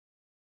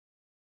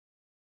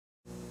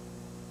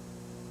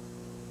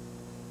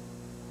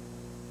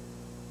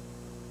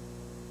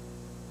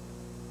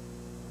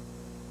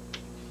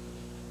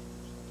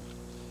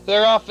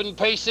They're often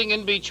pacing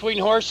in between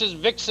horses.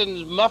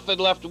 Vixen's Muffin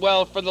left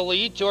well for the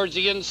lead. Towards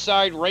the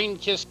inside, Rain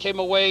Kiss came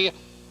away,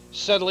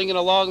 settling in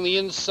along the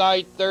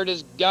inside. Third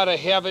has Gotta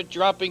Have It,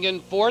 dropping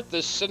in fourth.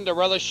 This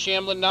Cinderella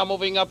Shamblin now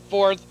moving up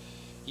fourth.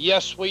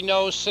 Yes, we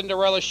know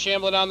Cinderella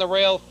Shamblin on the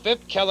rail.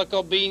 Fifth,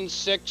 Calico Bean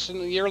sixth,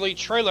 and the early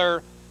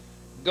trailer,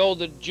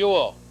 Golden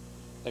Jewel.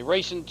 They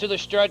race into the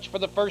stretch for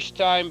the first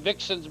time.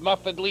 Vixen's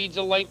Muffin leads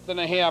a length and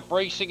a half.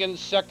 Racing in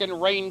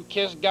second, Rain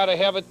Kiss, Gotta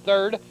Have It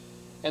third.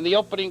 And the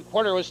opening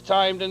quarter was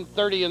timed in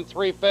 30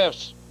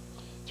 3/5.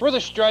 Through the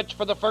stretch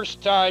for the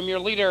first time, your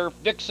leader,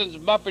 Vixen's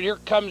Muffin. Here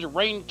comes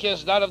Rain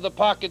Kiss out of the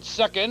pocket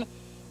second.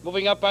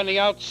 Moving up on the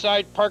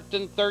outside, parked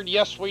in third.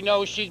 Yes, we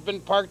know she's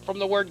been parked from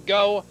the word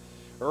go.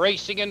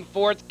 Racing in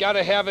fourth,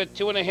 Gotta Have It,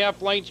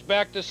 2.5 lengths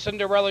back to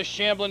Cinderella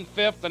Shamblin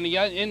fifth. And the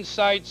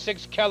inside,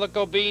 6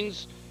 Calico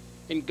Beans.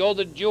 And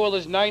Golden Jewel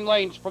is 9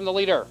 lengths from the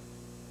leader.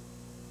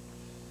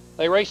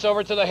 They race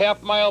over to the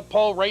half-mile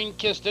pole. Rain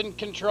Kiss in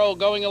control,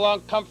 going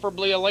along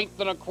comfortably, a length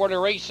and a quarter.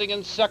 Racing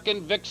in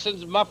second,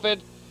 Vixen's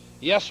Muffin.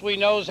 Yes, we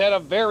know, had a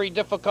very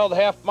difficult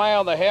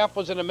half-mile. The half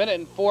was in 1 minute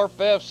and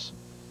 4/5.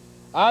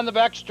 On the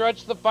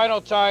backstretch, the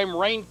final time,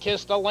 Rain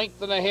Kiss a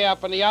length and a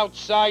half. On the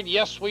outside,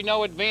 Yes, we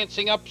know,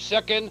 advancing up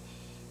second.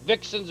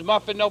 Vixen's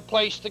Muffin, no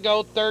place to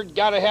go. Third,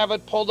 Gotta Have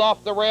It, pulled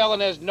off the rail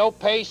and has no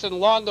pace, and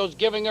Longo's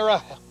giving her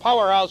a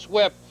powerhouse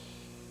whip.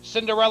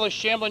 Cinderella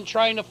Shamblin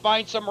trying to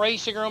find some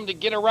racing room to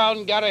get around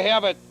and Gotta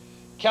Have It.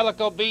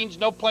 Calico Beans,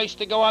 no place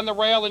to go on the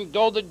rail, and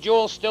Golden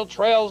Jewel still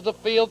trails the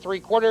field.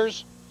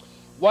 3/4,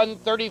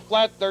 1:30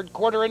 flat, third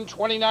quarter in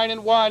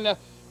 29 1.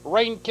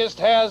 Rain Kiss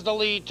has the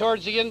lead.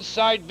 Towards the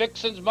inside,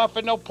 Vixen's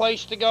Muffin, no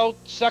place to go.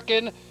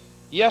 Second,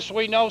 Yes,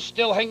 we know,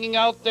 still hanging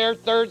out there.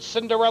 Third,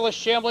 Cinderella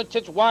Shamblin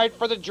tits wide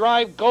for the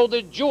drive.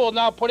 Golden Jewel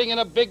now putting in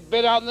a big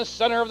bid out in the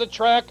center of the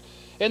track.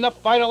 In the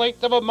final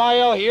 1/8 of a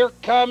mile, here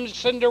comes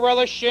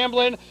Cinderella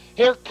Shamblin.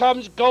 Here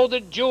comes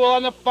Golden Jewel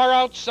on the far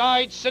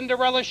outside.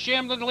 Cinderella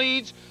Shamblin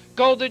leads.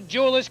 Golden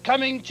Jewel is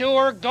coming to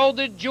her.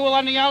 Golden Jewel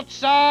on the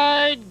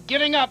outside,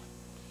 getting up.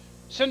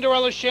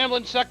 Cinderella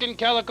Shamblin second,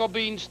 Calico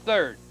Beans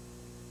third.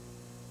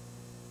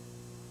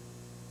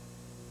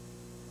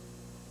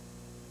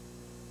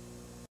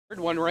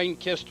 One Rain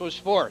Kissed was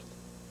fourth.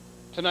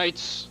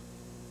 Tonight's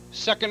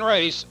second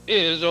race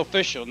is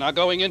official. Now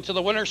going into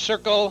the winner's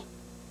circle,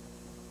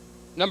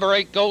 number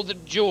 8,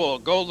 Golden Jewel.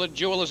 Golden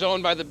Jewel is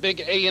owned by the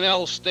big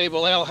A&L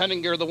stable. Al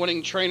Heninger, the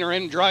winning trainer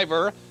and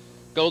driver.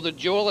 Golden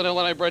Jewel, an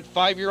Illinois-bred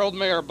 5-year-old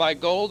mare by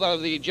Gold out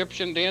of the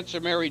Egyptian dancer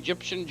mare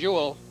Egyptian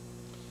Jewel.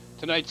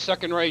 Tonight's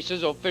second race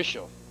is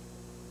official.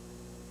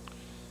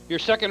 Your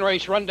second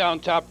race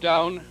rundown, top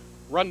down.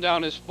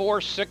 Rundown is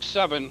 4, 6,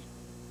 7,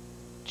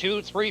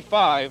 2, 3,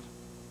 5.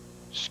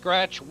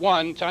 Scratch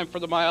 1. Time for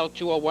the mile,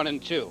 2:01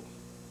 and 2.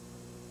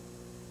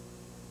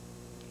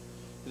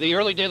 The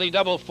early daily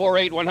double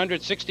 4-8,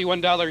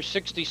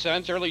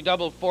 $161.60. Early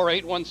double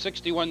 4-8,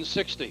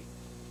 $161.60.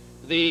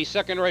 The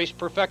second race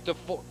Perfecta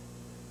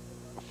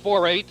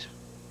 4-8,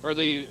 or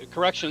the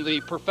correction,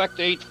 the Perfect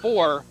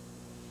 8-4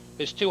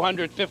 is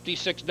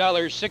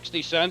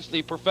 $256.60.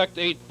 The Perfect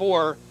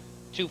 8-4,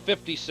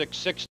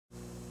 $256.60.